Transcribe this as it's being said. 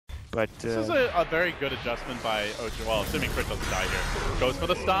But this is a very good adjustment by OG. Well, assuming Crit doesn't die here. Goes for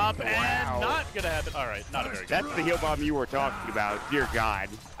the stomp and not gonna happen. All right, not a very good. That's the heal bomb you were talking about. Dear God.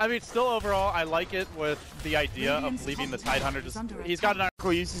 I mean, still overall, I like it with the idea of leaving the Tidehunter just. He's got an.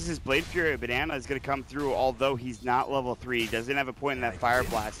 Miracle uses his Blade Fury. Banana is going to come through, although he's not level 3. He doesn't have a point in that Fire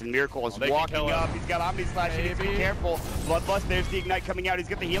Blast. And Miracle is walking up. He's got Omni Slash. He needs to be careful. Bloodlust, there's the Ignite coming out. He's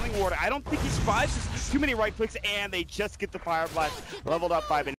got the Healing Ward. I don't think he survives. Too many right clicks, and they just get the Fire Blast leveled up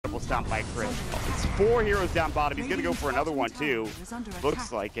by Banana. Stomp by Chris. It's 4 heroes down bottom. He's going to go for another one, too.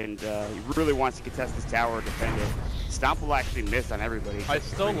 Looks like, and he really wants to contest this tower or defend it. Stomp will actually miss on everybody. I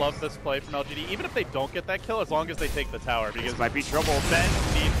still love this play from LGD, even if they don't get that kill, as long as they take the tower, because this might be trouble. Ben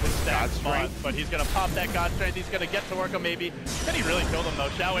needs his stack spot, but he's going to pop that God Strength. He's going to get to work on maybe. Can he really kill them, though?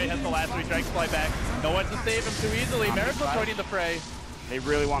 Xiaowei has the last 3 Dragon Fly back. No one to save him too easily. Miracle joining the fray. They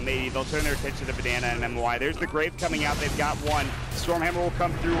really want maybe. They'll turn their attention to Banana and MY. There's the Grave coming out. They've got 1. Stormhammer will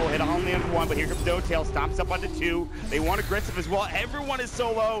come through. Will hit only on 1, but here comes No Tail. Stomps up onto 2. They want aggressive as well. Everyone is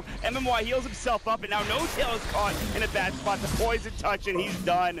so low. MMY heals himself up, and now No Tail is caught in a bad spot. The poison touch, and he's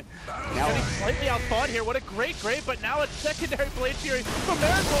done. Now he's slightly outthought here. What a great Grave, but now it's secondary Blade Fury from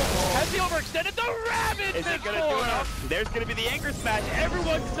Miracle. Has he overextended? The Ravage is it going to do enough? There's going to be the Anchor Smash.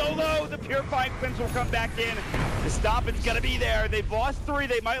 Everyone's so low. The Purifying Flames will come back in. The stop is going to be there. They've lost 3.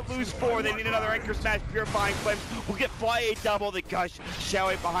 They might lose 4. They need another Anchor Smash. Purifying Flames will get Fly a double. The Gush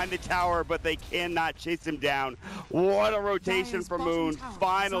Xiaowei behind the tower, but they cannot chase him down. What a rotation from Moon.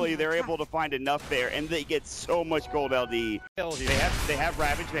 Finally, they're able to find enough there, and they get so much gold LD. They have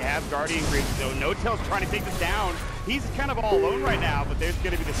Ravage. They have Guardian Greaves. So No Tail's trying to take this down. He's kind of all alone right now, but there's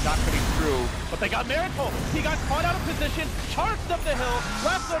going to be the stop coming through. But they got Miracle. He got caught out of position, charged up the hill,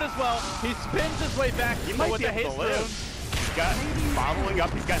 left foot as well. He spins his way back. He might with be the haste rune. He's got bottling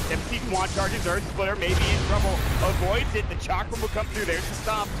up. He's got 17 Quant charges. Earth Splitter maybe in trouble. Avoids it. The Chakra will come through. There's the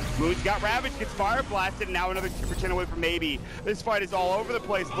stop. Moon's got Ravage. Gets Fire Blasted. And now another 2% away from maybe. This fight is all over the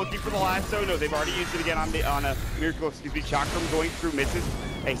place. Looking for the lasso. No, they've already used it again on a Miracle. Excuse me. Chakra going through. Misses.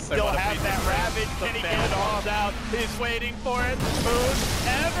 They still have that Ravage. Can he get it off? Out. He's waiting for it. Moon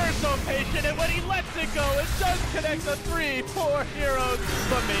ever so patient. And when he lets it go, it does connect the 3 poor heroes.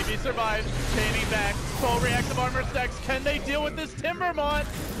 But maybe survives. Chaining back. Full reactive armor stacks. Can they deal with this Timbermont?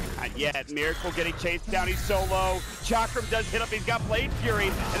 Not yet. Miracle getting chased down. He's so low. Chakram does hit up. He's got Blade Fury.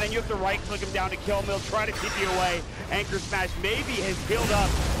 And then you have to right-click him down to kill him. He'll try to keep you away. Anchor Smash maybe has healed up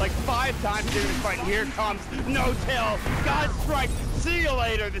like 5 times during this fight. Here comes No Tail. God Strike. See you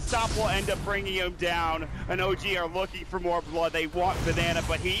later. The stop will end up bringing him down. And OG are looking for more blood. They want Banana,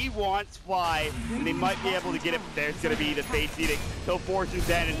 but he wants Fly. And they might be able to get it. There's going to be the Fate's Edict. He'll force his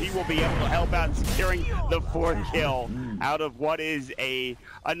end, and he will be able to help out securing the 4th kill out of what is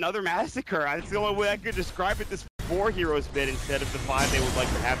another massacre. That's the only way I could describe it. This 4 heroes bid instead of the 5 they would like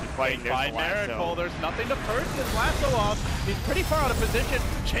to have to fight. By Miracle, there's nothing to purge this lasso off. He's pretty far out of position.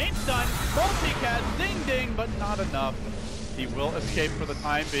 Chain stun, multicast, ding ding, but not enough. He will escape for the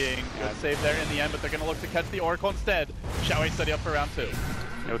time being. Good save there in the end, but they're going to look to catch the Oracle instead. Xiaowei steady up for round 2.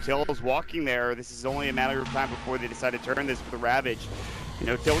 No Tail is walking there. This is only a matter of time before they decide to turn this for the Ravage.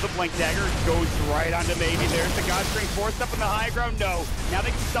 No Tail with a Blink Dagger goes right onto maybe. There's the God String forced up in the high ground. No. Now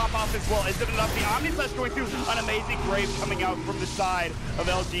they can stop off as well. Is it enough? The Omni Slash going through an amazing Grave coming out from the side of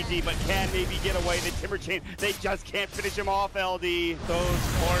LGD, but can maybe get away. The Timber Chain, they just can't finish him off, LD. Those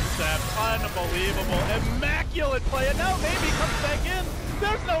 4 steps, unbelievable. Immaculate play, and now maybe comes back in.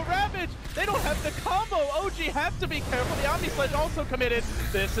 There's no Ravage. They don't have the combo. OG have to be careful. The Omni Slash also committed.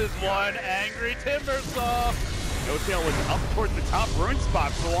 This is one angry Timbersaw. No Tail was up towards the top rune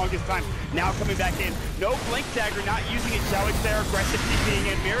spot for the longest time. Now coming back in. No Blink Dagger, not using it. Xiaowei's there, aggressive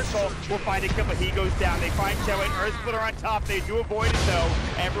TPing in. Miracle will find a kill, but he goes down. They find Xiaowei, Earth Splitter on top. They do avoid it though.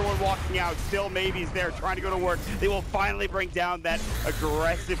 Everyone walking out. Still Maybe's there trying to go to work. They will finally bring down that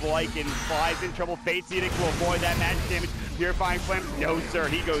aggressive Lycan. Flies in trouble. Fate's Edict will avoid that magic damage. Purifying Flames, no sir,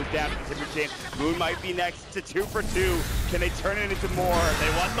 he goes down to the Timber Chain. Moon might be next to 2 for 2. Can they turn it into more? They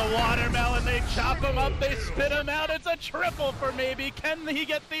want the watermelon, they chop him up, they spit him out. It's a triple for maybe. Can he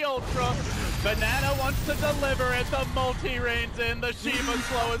get the Ultra? Banana wants to deliver it. The multi reigns in. The Shiva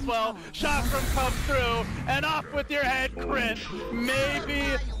slow as well. Chakram comes through and off with your head crit. Maybe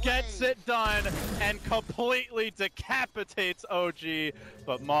gets it done and completely decapitates OG.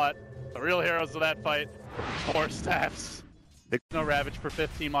 But Mott, the real heroes of that fight, 4 staffs. No Ravage for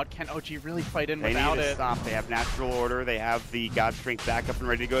 15 Mott. Can OG really fight in without it? They need to stop. They have Natural Order. They have the God Strength back up and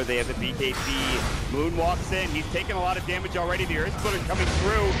ready to go. They have the BKB. Moon walks in. He's taking a lot of damage already. The Earth Splitter coming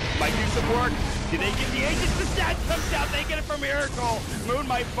through. Might do some work. Do they get the Aegis? The stat comes out. They get it for Miracle. Moon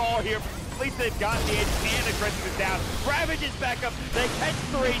might fall here. least they've gotten the edge and aggressive is down. Ravage is back up. They catch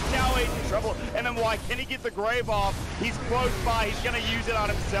 3. Xiao8 in trouble. MMY, can he get the grave off? He's close by. He's going to use it on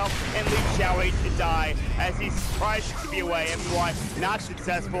himself and leave Xiao8 to die as he tries to be away. MMY not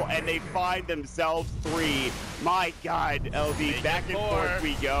successful, and they find themselves 3. My God, LD, back and forth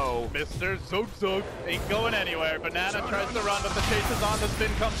we go. Mr. Zug Zug ain't going anywhere. Banana tries to run, but the chase is on. The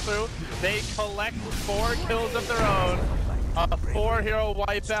spin comes through. They collect 4 kills of their own. A 4-hero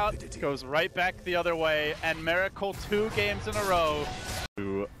wipeout goes right back the other way, and Miracle 2 games in a row.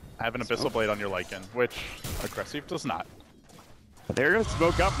 You have an Abyssal Blade on your Lycan, which Aggressive does not. They're going to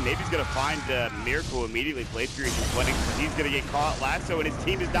smoke up. Navy's going to find Miracle immediately. Blade Fury is running. He's going to get caught lasso, and his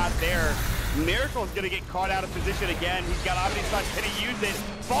team is not there. Miracle's going to get caught out of position again. He's got Omni-Slash. Can he use it?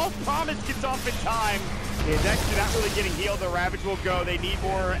 False Promise gets off in time. He's actually not really getting healed. The Ravage will go. They need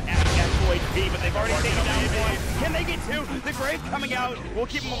more actual HP, but they've already taken down 1. Can they get 2? The Grave coming out will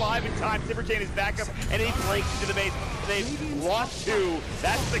keep him alive in time. Timberchain is back up, and he breaks into the base. They've lost 2.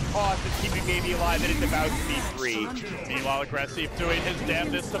 That's the cost of keeping Navy alive, and it's about to be 3. Meanwhile, Aggressive doing his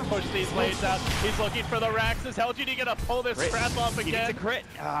damnedest to push these lanes out. He's looking for the racks. Is LGD gonna pull this crap off again? He gets a crit.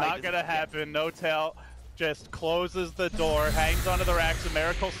 Not gonna happen. No tail. Just closes the door, hangs onto the racks, and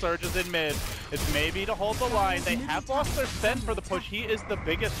Miracle surges in mid. It's maybe to hold the line. They have lost their spend for the push. He is the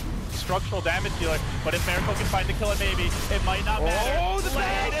biggest structural damage dealer, but if Miracle can find the kill, maybe it might not matter. Oh, the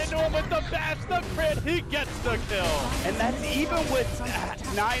bash! Into him with the bash, the crit, he gets the kill. And that's even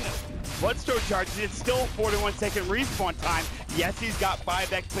with 9 Bloodstone charges. It's still 41-second respawn time. Yes, he's got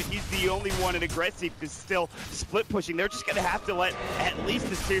 5x, but he's the only one in Aggressive is still split pushing. They're just going to have to let at least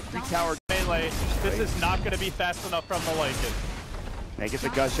the Tier 3 tower melee. This is not going to be fast enough from the Lycan. They get the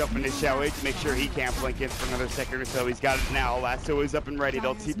gush up into Xiao8 to make sure he can't blink in for another second or so. He's got it now. Lasso is up and ready.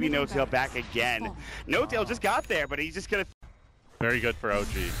 They'll TP No-Tail back again. No-Tail just got there, but he's just going to... Very good for OG.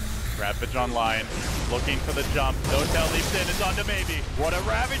 Ravage online, looking for the jump. No-Tail leaps in, it's on to Maybe. What a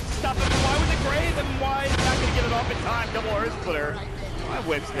Ravage stop him. Why with the Grave, and why is not going to get it off in time? Double Earth Splitter.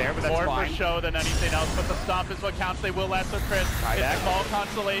 Whips there, but that's more fine. For show than anything else, but the stomp is what counts. They will last their crit. It's a small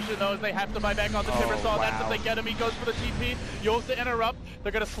consolation, though, as they have to buy back on the Timbersaw. Wow. That's if they get him. He goes for the TP. Yo's to interrupt.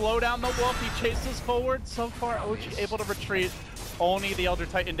 They're going to slow down the Wolf. He chases forward. So far, OG able to retreat. Only the Elder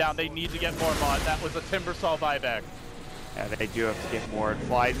Titan down. They need to get more mod. That was a Timbersaw buyback. Yeah, they do have to get more. It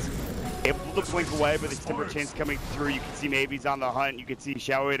flies able to blink away, but the Timberchain's coming through. You can see Mavy's on the hunt. You can see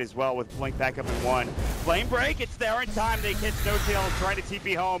Xiao8 as well with blink back up in 1. Flame break, it's there in time. They catch No-Tail trying to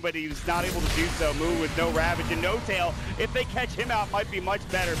TP home, but he was not able to do so. Move with no Ravage and No-Tail. If they catch him out, might be much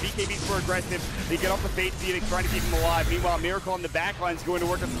better. BKB's more aggressive. They get off the Fate Seeding, trying to keep him alive. Meanwhile, Miracle on the back line is going to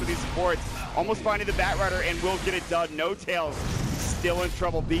work on some of these supports. Almost finding the Batrider and will get it done. No-Tail still in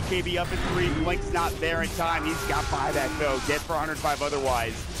trouble. BKB up in 3. Blink's not there in time. He's got buyback though. Get for 105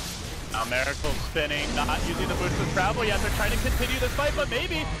 otherwise. Now Miracle spinning, not using the boost of travel yet. They're trying to continue this fight, but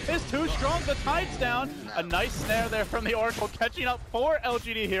Maybe is too strong. The tide's down. A nice snare there from the Oracle, catching up 4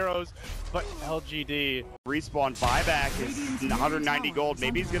 LGD heroes. But LGD respawn buyback is 190 gold.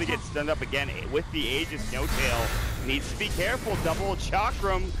 Maybe he's gonna get stunned up again with the Aegis. No-Tail needs to be careful. Double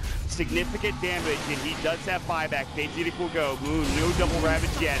Chakram, significant damage, and he does have buyback. Fate will go. Moon, no double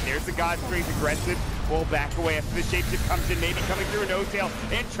Ravage yet. There's the God Strength aggressive. Will back away after the shapeshift comes in. Maybe coming through. No-Tail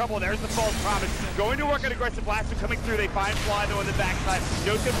in trouble. There's the false promise. Going to work on aggressive. Blaster coming through. They find Fly though on the backside.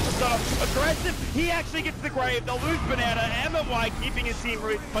 No-Tail puts up aggressive. He actually gets the Grave. They'll lose Banana. MMY keeping his team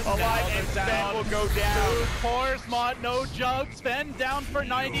alive, and Sven will go down. Poor Smart, no Jug. Sven down for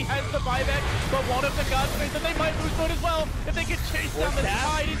 90, has the buyback, but one of the God Strength, and they might lose mode as well. If they get chased down the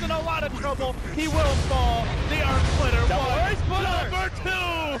side, he's in a lot of trouble. He will fall. The Earth Splitter. Number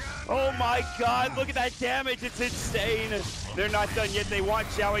 2. Oh my God, look at that damage. It's insane. They're not done yet. They want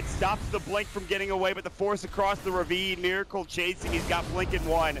Xiao8 stops the blink from getting away, but the force across the ravine. Miracle chasing. He's got blink in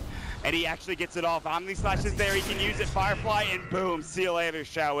 1, and he actually gets it off. Omni-Slash is there. He can use it. Firefly, and boom. See you later,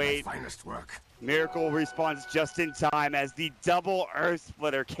 Xiao8. Finest work. Miracle responds just in time as the double Earth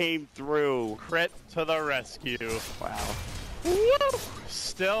Splitter came through. Crit to the rescue. Wow. Woo!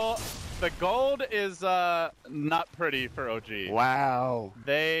 Still, the gold is not pretty for OG. Wow.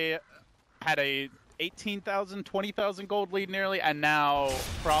 They had a 18,000, 20,000 gold lead nearly, and now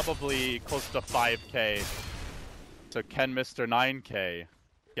probably close to 5K. So can Mr. 9K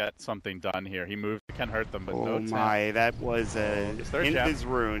get something done here? He moved, can hurt them, but no Oh my, that was a Invis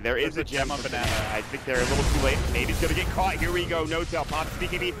rune. There is a gem on Banana. I think they're a little too late. Maybe he's gonna get caught. Here we go. No-Tail pops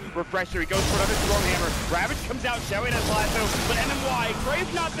BKB refresher. He goes for another Stormhammer. Ravage comes out. Xiao8 has lasso, but MMY.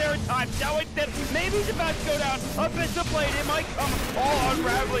 Grave's not there in time. Xiao8 dead. Maybe he's about to go down. Abyssal Blade. It might come all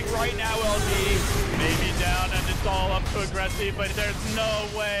unraveling right now, LG. Maybe down and it's all up to Aggressive, but there's no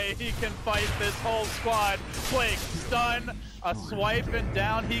way he can fight this whole squad. Blake, stun, a swipe, and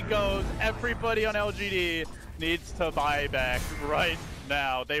down he goes. Everybody on LGD needs to buy back right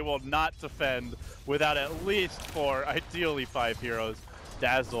now. They will not defend without at least 4, ideally 5 heroes.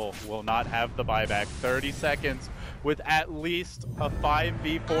 Dazzle will not have the buyback. 30 seconds with at least a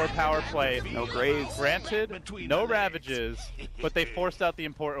 5v4 power play. No Graves. Granted, no Ravages, but they forced out the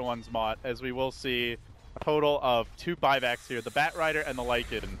important ones, Mott, as we will see a total of 2 buybacks here. The Bat Rider and the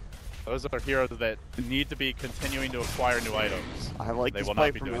Lycan. Those are heroes that need to be continuing to acquire new items. I like this play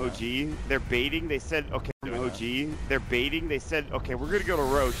from OG. They're baiting. They said, okay, OG. They're baiting. They said, okay, we're going to go to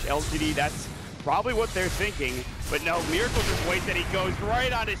Roche. LGD, that's probably what they're thinking. But no, Miracle just waits and he goes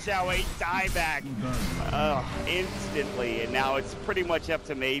right onto Xiao 8, dieback instantly. And now it's pretty much up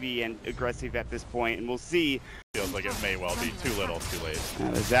to Maybe and Aggressive at this point, and we'll see. Feels like it may well be too little, too late.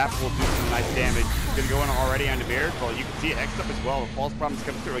 The Zap will do some nice damage. Gonna go in already onto Miracle. You can see it X up as well. The false promise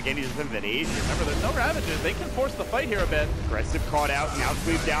comes through again. He doesn't have that age. Remember, there's no Ravages. They can force the fight here a bit. Aggressive caught out. Now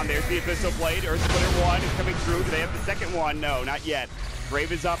squeeze down. There's the Abyssal Blade. Earth Splitter 1 is coming through. Do they have the second one? No, not yet.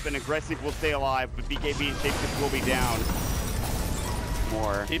 Brave is up and Aggressive will stay alive, but BKB and Shapeshift will be down.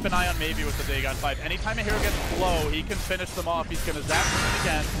 More. Keep an eye on Maybe with the Dagon 5. Anytime a hero gets low, he can finish them off. He's going to zap them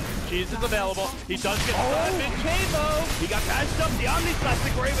again. Cheese is available. He does get stunned in chain though. He got patched up. The Omni slash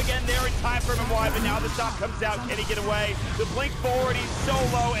the Grave again there in time for him to wide, but now the stop comes out. Can he get away? The blink forward, he's so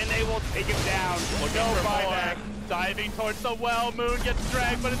low, and they will take him down. No buyback. Diving towards the well. Moon gets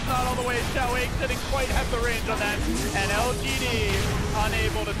dragged, but it's not all the way. Xiao 8 didn't quite have the range on that. And LGD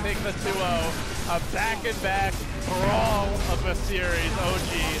unable to take the 2-0. A back-and-back brawl of a series.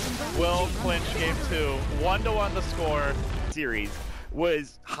 OG will clinch game 2. 1-1 the score. Series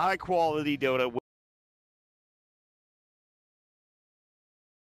was high-quality Dota.